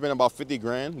don't mind spending about 50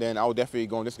 grand, then I would definitely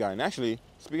go on this guy. And actually,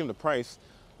 speaking of the price,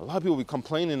 a lot of people be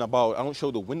complaining about I don't show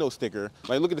the window sticker.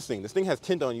 Like, look at this thing. This thing has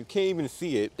tint on. You can't even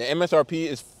see it. The MSRP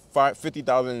is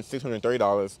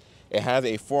 $50,630. It has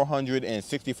a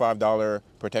 $465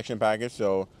 protection package.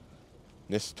 So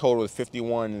this total is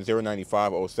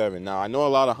 $51,095.07. Now, I know a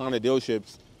lot of Honda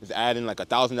dealerships is adding like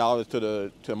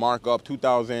 $1,000 to mark up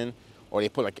 $2,000, or they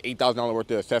put like $8,000 worth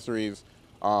of accessories.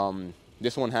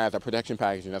 This one has a protection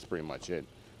package, and that's pretty much it.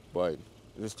 But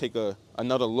let's take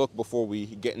another look before we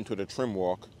get into the trim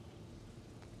walk.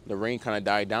 The rain kind of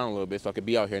died down a little bit, so I could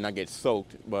be out here and not get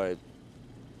soaked. But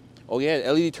oh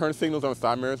yeah, LED turn signals on the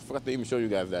side mirrors. Forgot to even show you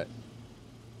guys that.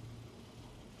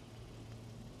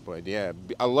 But yeah,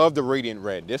 I love the radiant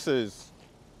red. This is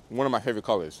one of my favorite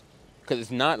colors because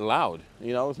it's not loud.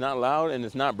 You know, it's not loud and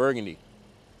it's not burgundy.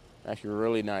 Actually,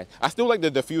 really nice. I still like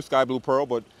the diffused sky blue pearl,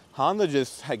 but Honda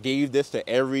just gave this to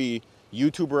every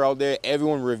YouTuber out there.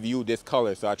 Everyone reviewed this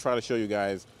color, so I try to show you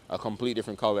guys a complete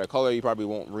different color. A color you probably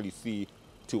won't really see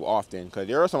too often because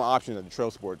there are some options that the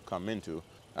TrailSport come into.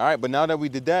 All right, but now that we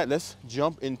did that, let's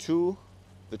jump into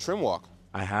the trim walk.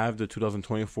 I have the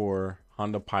 2024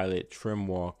 Honda Pilot trim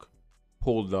walk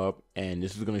pulled up, and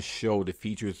this is going to show the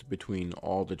features between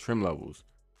all the trim levels.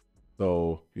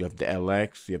 So you have the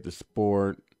LX, you have the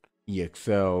Sport,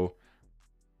 EXL.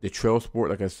 The TrailSport,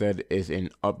 like I said, is an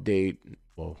upgrade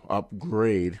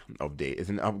is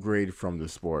an upgrade from the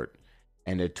Sport,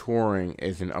 and the Touring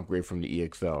is an upgrade from the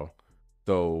EXL.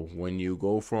 So when you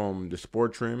go from the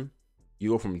Sport trim, you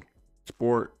go from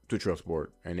Sport to TrailSport,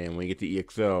 and then when you get to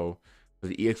EXL,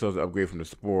 the EXL is an upgrade from the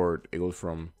Sport, it goes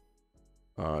from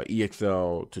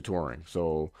EXL to Touring.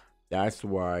 So that's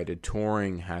why the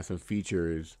Touring has some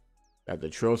features that the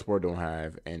TrailSport don't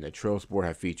have, and the TrailSport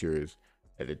have features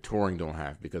that the Touring don't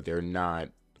have because they're not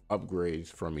upgrades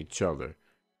from each other.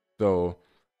 So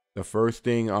the first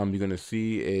thing you're gonna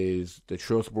see is the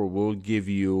TrailSport will give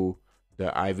you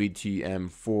the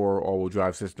IVTM4 all-wheel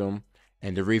drive system,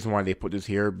 and the reason why they put this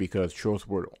here because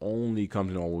TrailSport only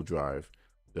comes in all-wheel drive.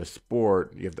 The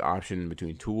Sport, you have the option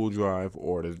between two-wheel drive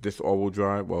or this all-wheel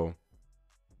drive. Well, a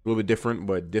little bit different,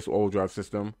 but this all-wheel drive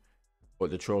system.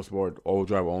 But the TrailSport all-wheel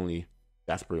drive only.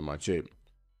 That's pretty much it.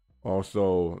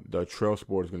 Also, the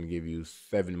TrailSport is going to give you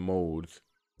 7 modes.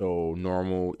 So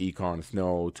normal, econ,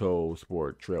 snow, tow,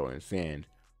 sport, trail, and sand.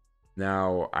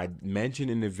 Now, I mentioned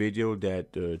in the video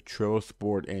that the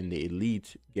TrailSport and the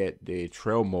Elite get the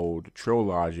trail mode, trail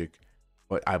logic,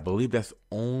 but I believe that's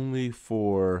only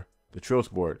for the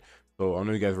TrailSport. So I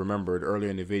know you guys remembered earlier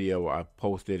in the video, I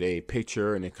posted a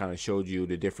picture and it kind of showed you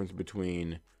the difference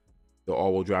between the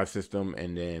all-wheel drive system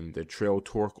and then the Trail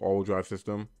Torque all-wheel drive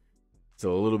system. It's a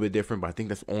little bit different, but I think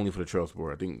that's only for the Trail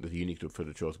Sport. I think that's unique for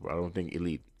the Trail Sport. I don't think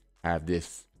Elite have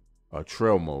this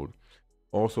trail mode.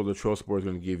 Also, the Trail Sport is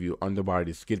going to give you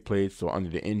underbody skid plates, so under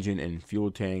the engine and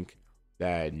fuel tank,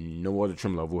 that no other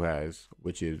trim level has,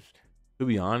 which is, to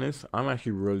be honest, I'm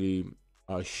actually really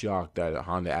shocked that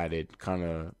Honda added kind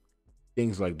of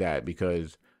things like that,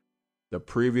 because the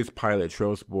previous Pilot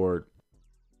Trail Sport,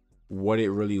 what it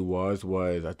really was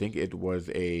I think it was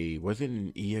was it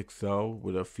an EXL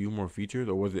with a few more features,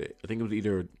 or was it, I think it was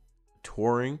either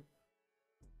touring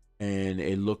and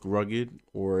it looked rugged,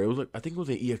 or it was like, I think it was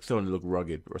an EXL and it looked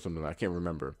rugged or something. I can't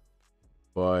remember.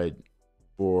 But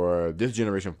for this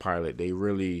generation Pilot, they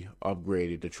really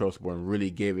upgraded the Trail Sport and really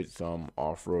gave it some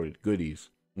off-road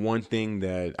goodies. One thing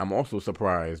that I'm also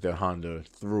surprised that Honda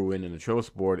threw in the Trail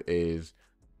Sport is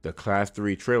the Class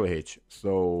 3 trailer hitch.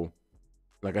 So,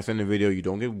 like I said in the video, you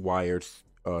don't get wired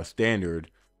standard,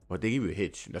 but they give you a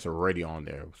hitch that's already on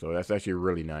there. So that's actually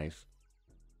really nice.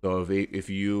 So if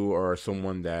you are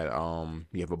someone that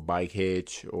you have a bike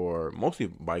hitch, or mostly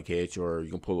bike hitch, or you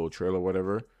can pull a little trailer or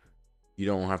whatever, you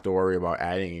don't have to worry about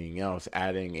adding anything else,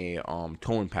 adding a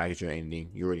towing package or anything.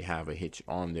 You already have a hitch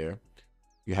on there.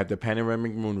 You have the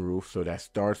panoramic moonroof, so that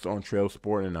starts on Trail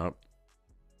Sport and up.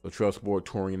 So Trail Sport,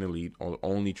 Touring, and Elite are the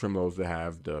only trim levels that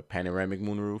have the panoramic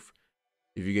moonroof.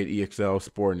 If you get EXL,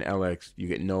 Sport, and LX, you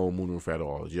get no moonroof at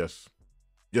all. Just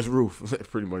roof.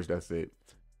 Pretty much that's it.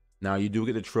 Now you do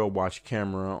get the Trail Watch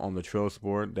camera on the Trail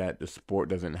Sport that the Sport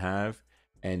doesn't have,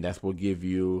 and that's what give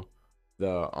you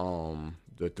the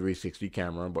 360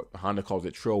 camera, but Honda calls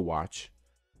it Trail Watch.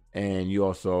 And you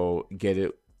also get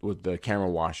it with the camera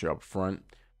washer up front,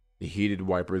 the heated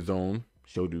wiper zone,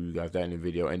 showed you guys that in the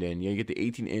video, and then you get the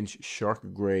 18-inch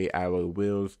shark gray alloy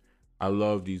wheels. I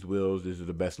love these wheels. These are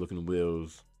the best looking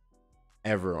wheels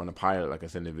ever on a Pilot, like I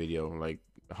said in the video, like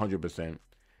 100%.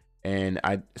 And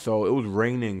so it was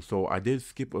raining, so I did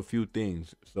skip a few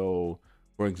things. So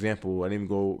for example, I didn't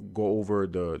even go over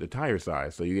the tire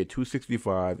size. So you get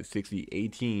 265 60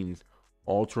 18s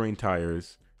all-terrain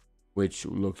tires, which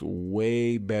looks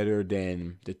way better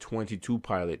than the 22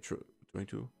 Pilot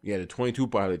 22, yeah, the 22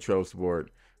 Pilot Trail Sport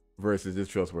versus this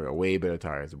Trail Sport. Way better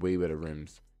tires, way better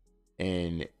rims,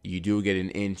 and you do get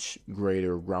an inch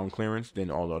greater ground clearance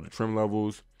than all the other trim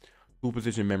levels.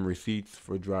 2-position memory seats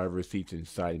for driver seats and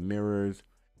side mirrors.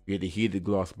 You get the heated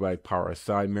gloss black power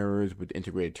side mirrors with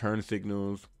integrated turn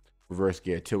signals, reverse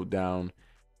gear tilt down.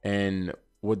 And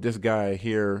what this guy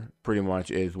here pretty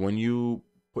much is, when you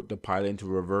put the Pilot into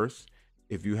reverse,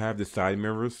 if you have the side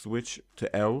mirrors switch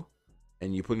to L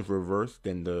and you put it in reverse,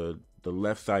 then the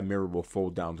left side mirror will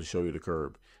fold down to show you the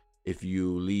curb. If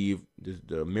you leave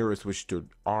the mirror switch to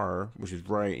R, which is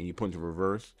right, and you put it into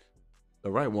reverse, the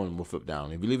right one will flip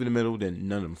down. If you leave it in the middle, then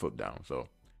none of them flip down. So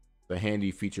the handy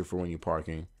feature for when you're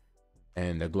parking.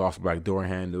 And the gloss black door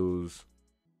handles.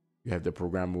 You have the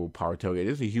programmable power tailgate.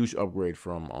 This is a huge upgrade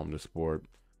from the Sport.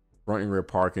 Front and rear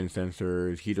parking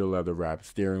sensors, heated leather wrapped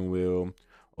steering wheel,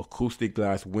 acoustic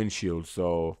glass windshield.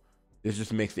 So this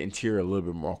just makes the interior a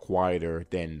little bit more quieter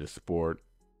than the Sport.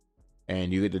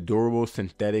 And you get the durable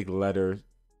synthetic leather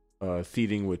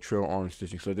seating with trail orange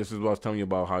stitching. So this is what I was telling you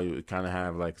about, how you kind of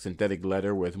have like synthetic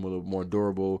leather where it's a little more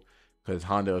durable, because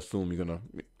Honda assume you're gonna,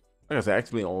 like I said, I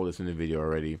explained all this in the video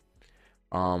already.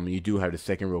 You do have the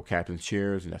second row captain's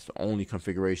chairs, and that's the only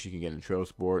configuration you can get in the Trail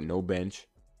Sport. No bench.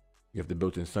 You have the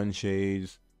built-in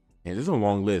sunshades, and this is a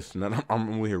long list. And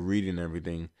I'm over here reading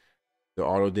everything. The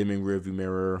auto dimming rear view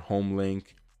mirror, home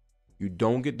link. You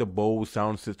don't get the Bose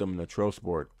sound system in the Trail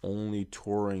Sport, only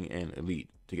Touring and Elite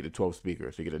to get the 12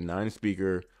 speakers. So you get a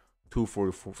 9-speaker,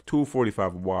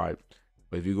 245 wide.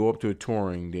 But if you go up to a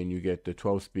Touring, then you get the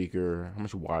 12 speaker. How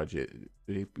much wattage it?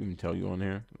 Did they even tell you on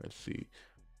there? Let's see.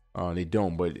 They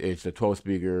don't, but it's a 12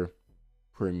 speaker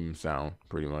premium sound,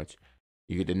 pretty much.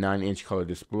 You get the 9-inch color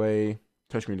display,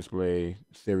 touchscreen display,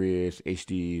 Sirius,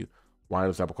 HD,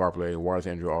 wireless Apple CarPlay, wireless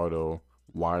Android Auto,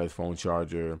 wireless phone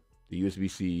charger, the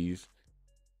USB-Cs,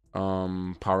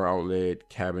 power outlet,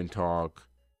 cabin talk.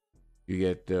 You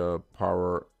get the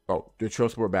the Trail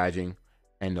Sport badging,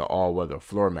 and the all-weather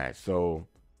floor mat. So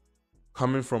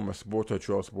coming from a Sport to a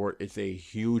Trail Sport, it's a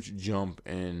huge jump,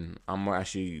 and I'm gonna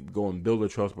actually go and build a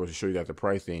Trail Sport to show you guys the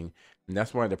pricing. And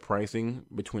that's why the pricing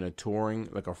between a Touring,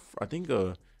 like I think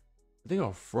a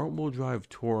front wheel drive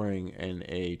Touring and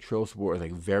a Trail Sport is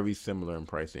like very similar in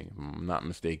pricing, if I'm not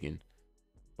mistaken.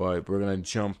 But we're gonna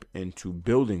jump into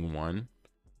building one.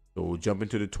 So we'll jump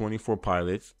into the 24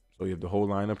 Pilots. So you have the whole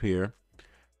lineup here.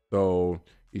 So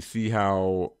you see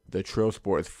how the Trail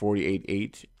Sport is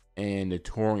 48.8 and the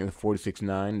Touring is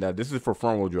 46.9. Now this is for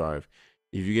front wheel drive.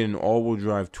 If you get an all-wheel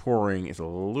drive Touring, it's a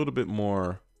little bit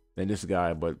more than this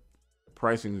guy, but the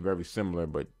pricing is very similar,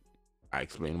 but I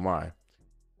explain why.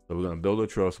 So we're gonna build a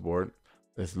TrailSport.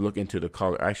 Let's look into the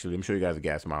color. Actually, let me show you guys the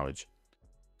gas mileage.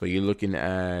 So you're looking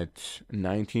at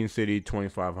 19 city,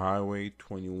 25 highway,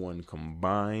 21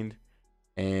 combined,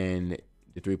 and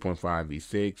the 3.5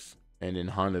 V6. And then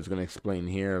Honda's gonna explain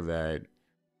here that,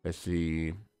 let's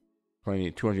see,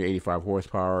 285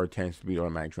 horsepower, 10-speed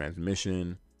automatic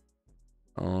transmission.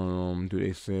 Do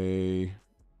they say?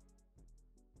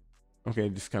 Okay,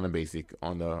 just kind of basic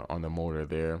on the motor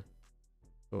there.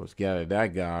 So let's get out of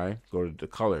that guy. Go to the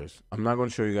colors. I'm not going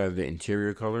to show you guys the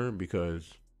interior color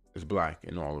because it's black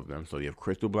in all of them. So you have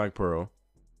crystal black pearl,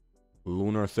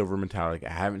 lunar silver metallic. I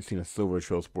haven't seen a silver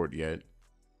TrailSport yet.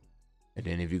 And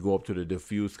then if you go up to the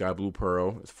diffused sky blue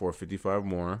pearl, it's 455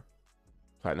 more.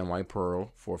 Platinum white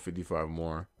pearl, 455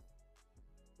 more.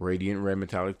 Radiant red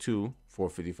metallic 2,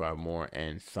 455 more,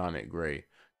 and sonic gray.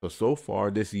 So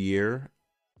far this year,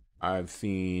 I've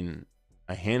seen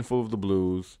a handful of the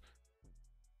blues.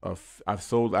 I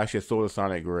sold a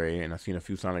sonic gray, and I've seen a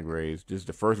few sonic grays. This is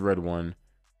the first red one.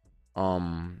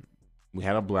 We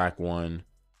had a black one.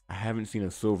 I haven't seen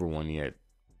a silver one yet.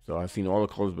 So I've seen all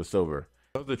the colors but silver.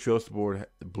 Because the TrailSport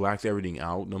blacks everything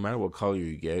out, no matter what color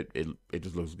you get, it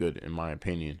just looks good in my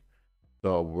opinion.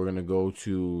 So we're gonna go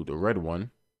to the red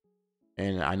one.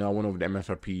 And I know I went over the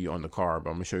MSRP on the car,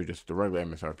 but I'm gonna show you just the regular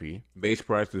MSRP. Base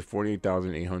price is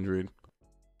 $48,800.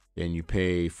 Then you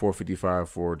pay $455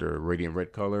 for the radiant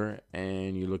red color,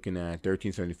 and you're looking at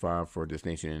 $1375 for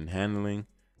destination and handling.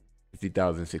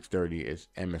 $50,630 is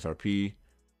MSRP.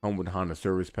 Home with Honda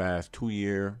Service Pass,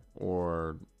 2-year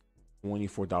or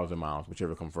 24,000 miles,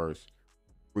 whichever comes first.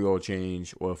 Free oil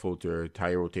change, oil filter,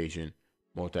 tire rotation,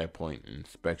 multi-point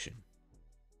inspection.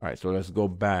 All right, so let's go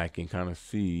back and kind of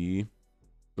see.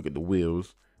 Look at the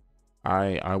wheels.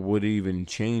 I would even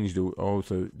change the,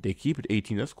 so they keep it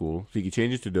 18. That's cool. So you can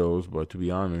change it to those, but to be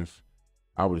honest,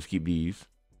 I would just keep these.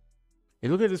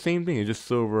 And look at the same thing. It's just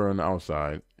silver on the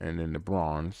outside, and then the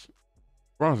bronze.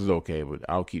 Bronze is okay, but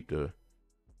I'll keep the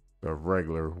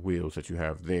regular wheels that you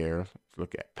have there. Let's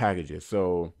look at packages.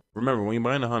 So remember, when you're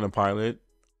buying a Honda Pilot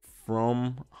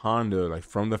from Honda, like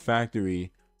from the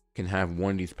factory, can have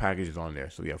one of these packages on there.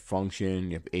 So you have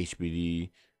function, you have HBD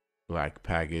black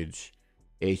package,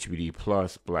 HBD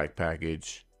plus black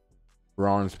package,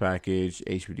 bronze package,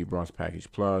 HBD bronze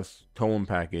package plus, tone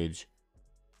package.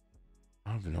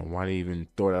 I don't even know why they even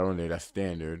throw that on there. That's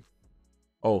standard.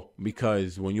 Oh,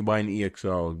 because when you buy an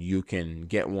EXL, you can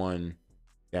get one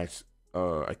that's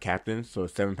a captain, so a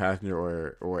 7-passenger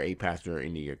or 8-passenger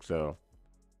in the EXL.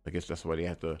 I guess that's why they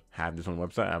have to have this on the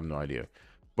website. I have no idea.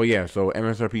 But yeah, so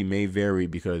MSRP may vary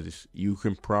because you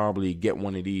can probably get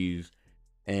one of these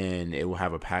and it will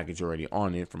have a package already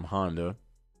on it from Honda,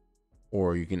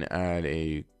 or you can add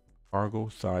a cargo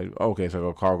side. Okay, so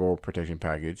a cargo protection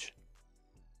package.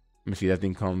 Let me see, that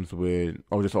thing comes with,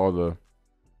 just all the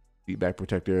feedback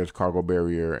protectors, cargo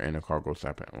barrier, and a cargo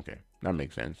side panel. Okay, that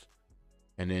makes sense.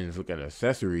 And then let's look at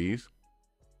accessories.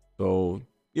 So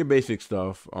your basic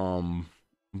stuff,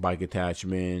 bike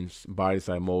attachments, body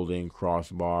side molding,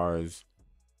 crossbars,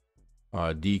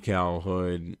 decal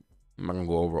hood. I'm not gonna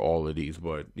go over all of these,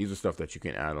 but these are stuff that you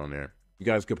can add on there. You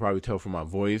guys could probably tell from my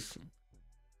voice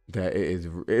that it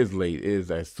is late. It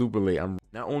is super late. I'm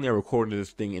not only I recorded this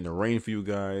thing in the rain for you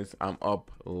guys, I'm up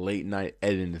late night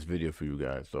editing this video for you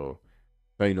guys. So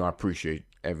you know, I appreciate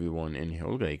everyone in here.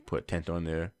 Look, they put tent on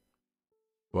there.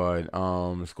 But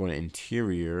let's go to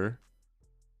interior.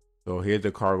 So here's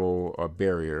the cargo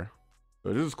barrier.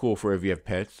 So this is cool for if you have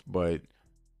pets, but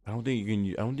I don't think you can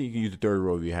use the third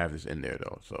row if you have this in there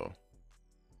though. So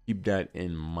keep that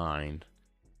in mind.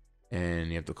 And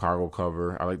you have the cargo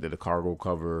cover. I like that the cargo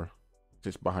cover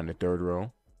sits behind the third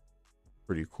row.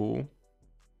 Pretty cool.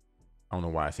 I don't know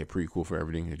why I say pretty cool for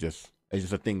everything. It's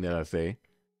just a thing that I say.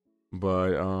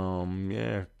 But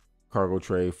yeah, cargo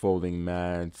tray, folding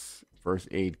mats, first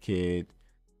aid kit,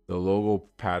 the logo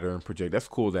pattern project. That's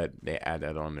cool that they add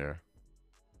that on there.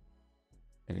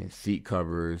 And then seat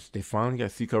covers. They finally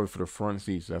got seat covers for the front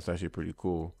seats. So that's actually pretty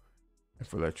cool. And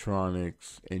for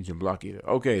electronics, engine block heater.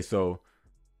 Okay, so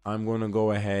I'm going to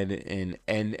go ahead and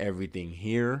end everything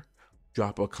here.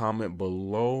 Drop a comment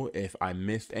below if I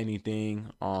missed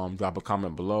anything. Drop a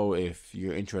comment below if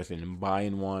you're interested in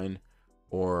buying one,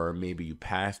 or maybe you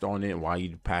passed on it, why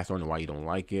you passed on it, why you don't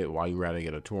like it, why you rather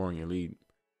get a Touring Elite.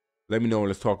 Let me know.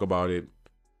 Let's talk about it.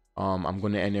 I'm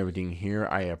going to end everything here.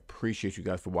 I appreciate you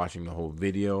guys for watching the whole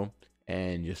video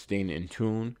and just staying in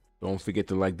tune. Don't forget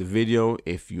to like the video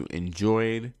if you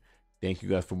enjoyed. Thank you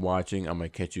guys for watching. I'm going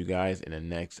to catch you guys in the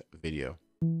next video.